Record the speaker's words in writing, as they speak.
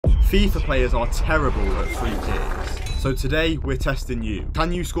FIFA players are terrible at free kicks. So today we're testing you.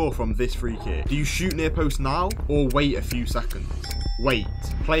 Can you score from this free kick? Do you shoot near post now or wait a few seconds? Wait.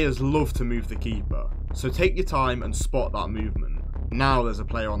 Players love to move the keeper. So take your time and spot that movement. Now there's a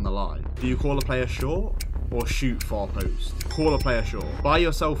player on the line. Do you call a player short or shoot far post? Call a player short. Buy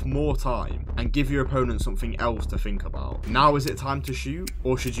yourself more time and give your opponent something else to think about. Now is it time to shoot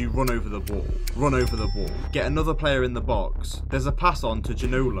or should you run over the ball? Run over the ball. Get another player in the box. There's a pass on to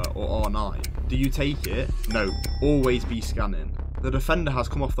Ginola or R9. Do you take it? No. Always be scanning. The defender has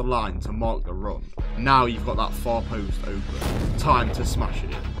come off the line to mark the run. Now you've got that far post open. Time to smash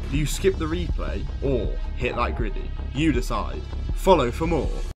it. Do you skip the replay or hit that griddy? You decide. Follow for more.